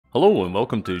Hello and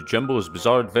welcome to Jimbos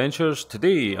Bizarre Adventures.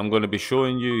 Today I'm going to be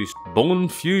showing you Bonelab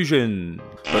Fusion.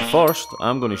 But first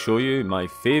I'm going to show you my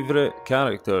favourite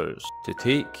characters to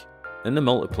take in the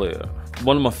multiplayer.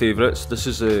 One of my favourites, this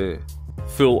is a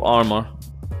full armour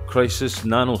Crysis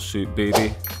nano suit,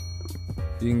 baby.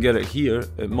 You can get it here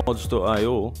at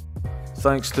mods.io.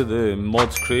 Thanks to the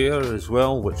mods creator as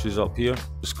well, which is up here.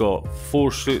 It's got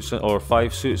 4 suits or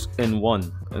 5 suits in one.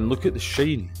 And look at the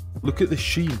shine. Look at the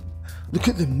sheen. Look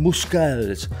at the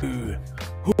muscles.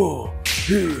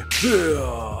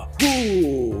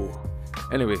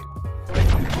 Anyway.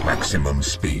 Maximum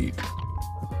speed.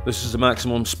 This is the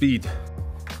maximum speed.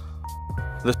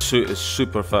 This suit is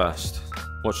super fast.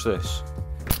 Watch this.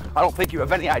 I don't think you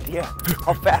have any idea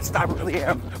how fast I really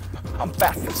am. I'm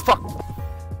fast as fuck.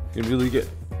 You can really get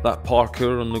that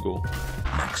parkour on the go.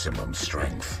 Maximum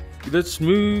strength. Let's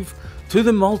move to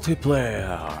the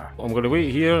multiplayer. I'm going to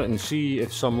wait here and see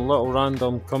if some little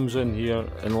random comes in here,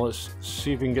 and let's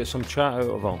see if we can get some chat out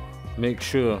of them. Make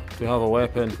sure to have a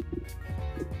weapon,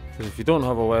 because if you don't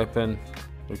have a weapon,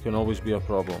 there can always be a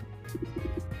problem.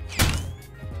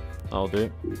 I'll do.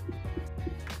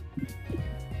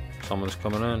 Someone's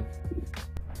coming in.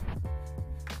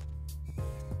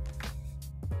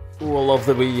 Oh, I love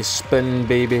the way you spin,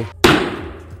 baby.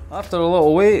 After a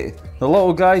little wait, the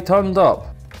little guy turned up.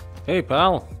 Hey,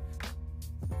 pal.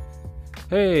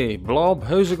 Hey, Blob,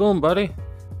 how's it going, buddy?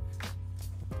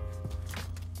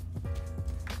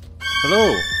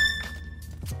 Hello.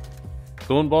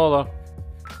 Don't bother.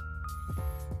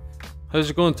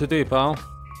 How's it going today, pal?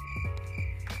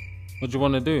 What do you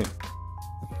want to do?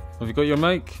 Have you got your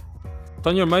mic?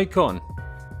 Turn your mic on.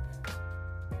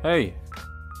 Hey,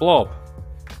 Blob,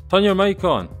 turn your mic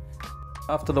on.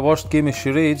 After the worst game of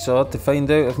charades, I had to find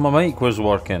out if my mic was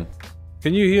working.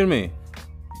 Can you hear me?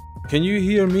 Can you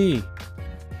hear me?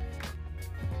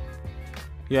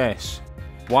 Yes.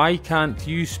 Why can't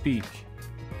you speak?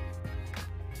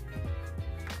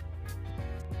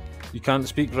 You can't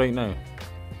speak right now.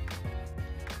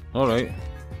 Alright.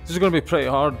 This is going to be pretty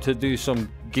hard to do some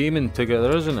gaming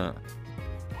together, isn't it?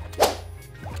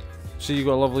 See, you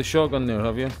got a lovely shotgun there,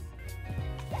 have you?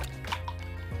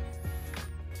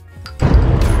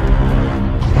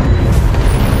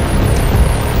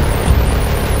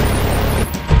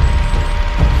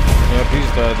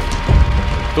 He's dead.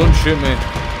 Don't shoot me,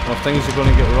 or things are going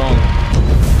to get wrong.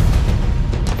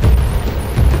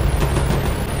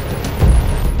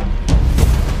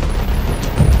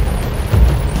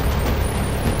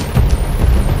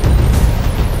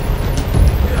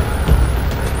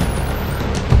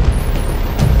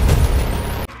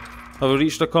 Have we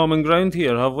reached a common ground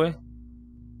here, have we? Are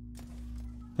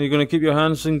you going to keep your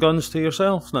hands and guns to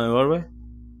yourself now, are we?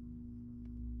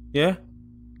 Yeah?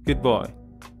 Good boy.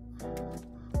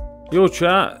 Yo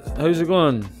chat, how's it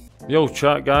going? Yo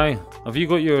chat guy, have you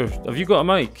got a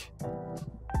mic?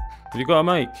 Have you got a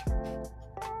mic?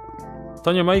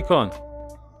 Turn your mic on.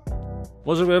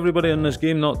 What's it with everybody in this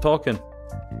game not talking?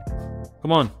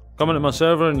 Come on, come into my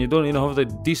server and you don't even have the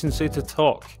decency to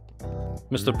talk.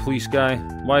 Mr. Police guy,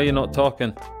 why are you not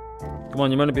talking? Come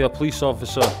on, you're meant to be a police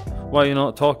officer. Why are you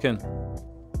not talking?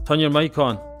 Turn your mic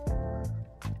on.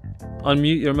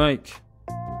 Unmute your mic.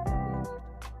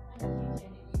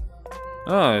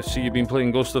 Ah, I see you've been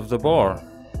playing Ghost of the Bar.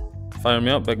 Fire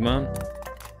me up, big man.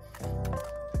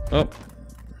 Oh.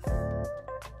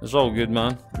 It's all good,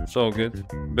 man. It's all good.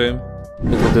 Boom.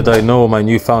 Little did I know my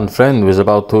newfound friend was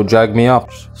about to jag me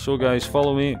up. So guys,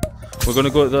 follow me. We're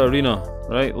gonna go to the arena.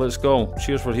 Right, let's go.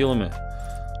 Cheers for healing me.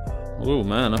 Oh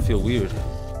man, I feel weird.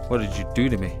 What did you do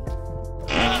to me?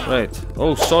 Right.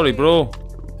 Oh, sorry, bro.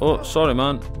 Oh, sorry,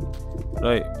 man.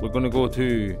 Right, we're gonna go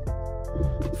to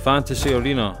Fantasy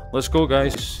Arena. Let's go,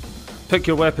 guys. Pick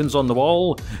your weapons on the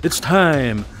wall. It's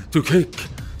time to kick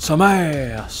some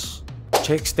ass.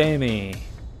 Chicks to me.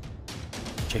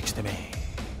 Chicks to me.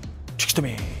 Chicks to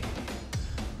me.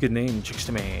 Good name, Chicks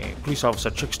to me. Police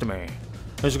officer, Chicks to me.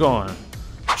 How's it going?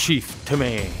 Chief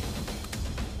Timmy.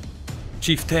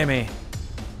 Chief Timmy.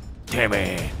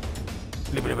 Timmy.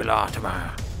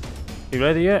 You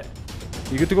ready yet?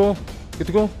 You good to go? Good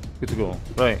to go? Good to go.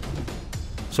 Right.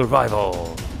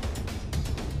 Survival.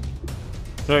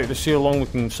 Right, let's see how long we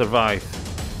can survive.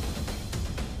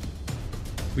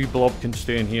 Wee Blob can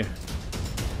stay in here.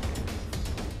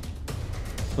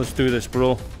 Let's do this,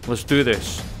 bro. Let's do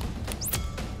this.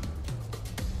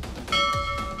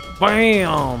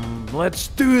 Bam! Let's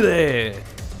do this!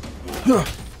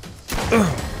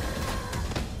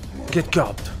 Get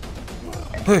gobbed.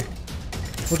 Hey,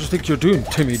 what do you think you're doing,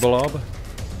 Timmy Blob?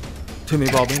 Timmy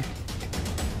Bobby?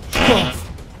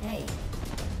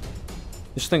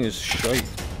 This thing is shite.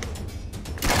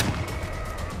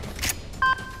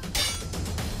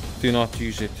 Do not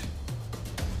use it.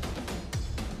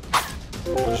 I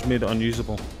just made it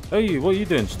unusable. Hey, what are you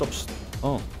doing? Stop.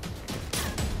 Oh.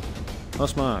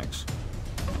 That's my axe.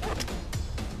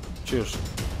 Cheers.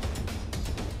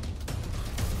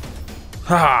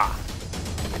 Ha!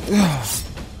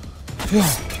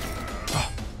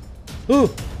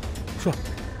 Oh!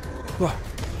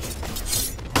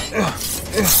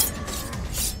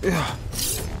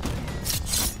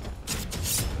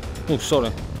 Oh,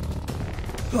 sorry.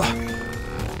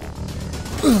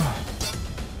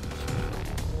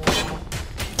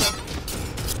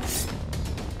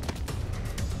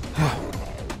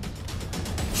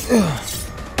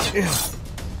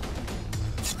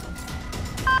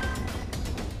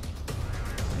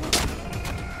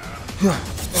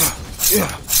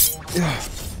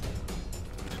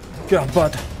 Get him,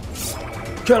 bud.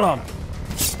 Kill him.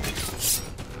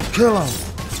 Kill him.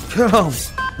 Kill him.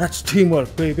 That's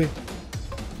teamwork, baby.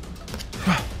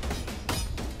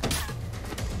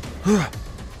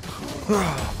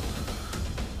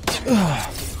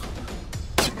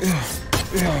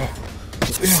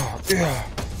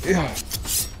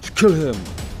 Kill him.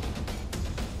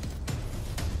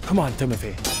 Come on,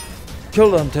 Timothy.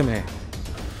 Kill them, Timmy.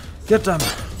 Get them.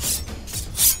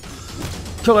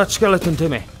 Kill that skeleton,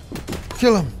 Timmy.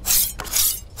 Kill him.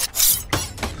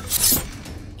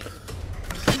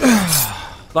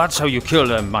 That's how you kill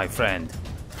them, my friend.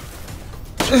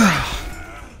 Yeah.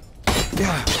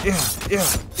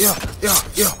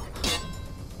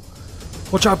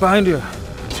 Watch out behind you.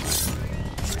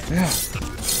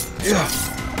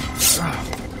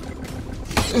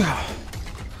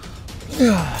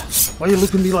 Why are you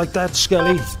looking at me like that,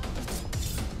 Skelly?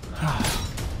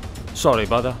 Sorry,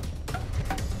 brother.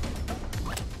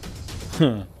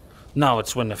 Now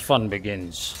it's when the fun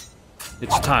begins.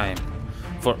 It's time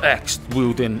for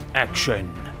axe-wielding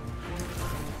action.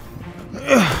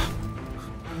 I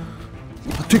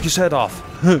took his head off.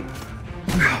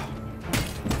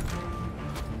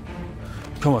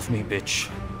 Come with me, bitch.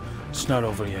 It's not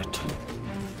over yet.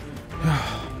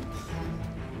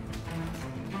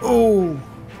 Oh!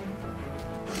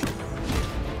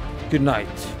 Good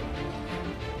night.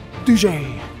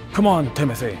 DJ! Come on,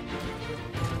 Timothy.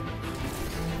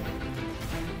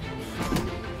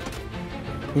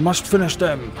 We must finish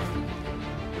them.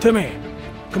 Timmy!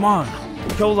 Come on!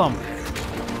 Kill them!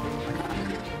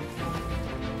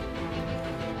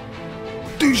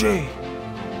 DJ!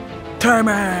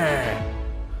 Timmy!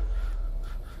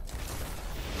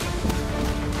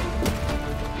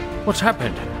 What's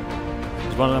happened?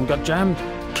 Has one of them got jammed?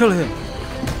 Kill him!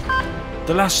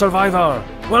 The last survivor!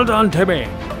 Well done, Timmy!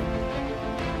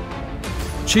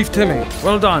 Chief Timmy,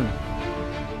 well done!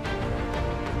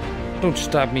 Don't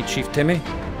stab me, Chief Timmy.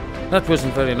 That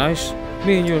wasn't very nice.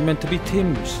 Me and you were meant to be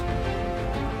teams.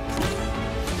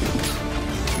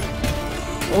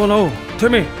 Oh no!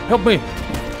 Timmy, help me!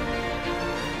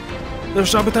 They're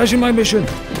sabotaging my mission!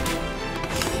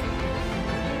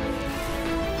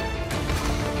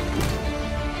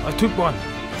 I took one.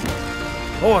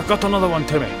 Oh, I got another one,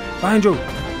 Timmy. Behind you.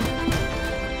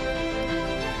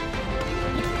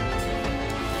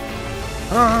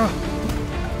 Ah!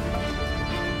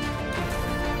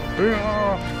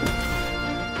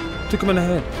 Took him in the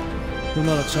head. You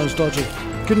know that sounds dodgy.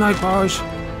 Good night, boys.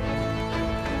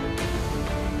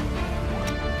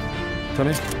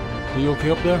 Timmy, are you okay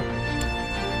up there?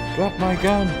 Drop my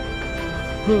gun.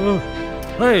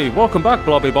 Hey, welcome back,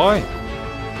 Blobby boy.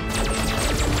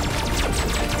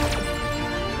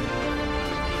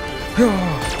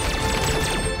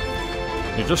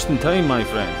 You're just in time, my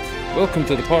friend. Welcome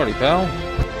to the party, pal.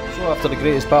 So after the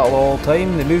greatest battle of all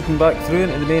time, they moved him back through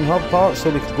into the main hub part so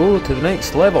we could go to the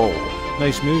next level.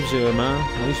 Nice moves there, man.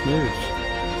 Nice moves.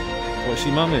 Watch,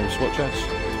 see my moves. Watch this.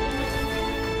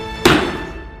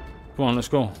 Come on, let's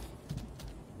go.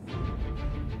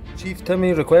 Chief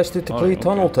Timmy requested to play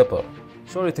Tunnel Tipper.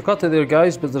 Sorry to cut it there,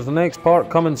 guys, but there's the next part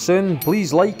coming soon.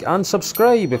 Please like and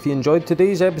subscribe if you enjoyed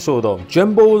today's episode of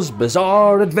Jimbos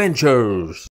Bizarre Adventures.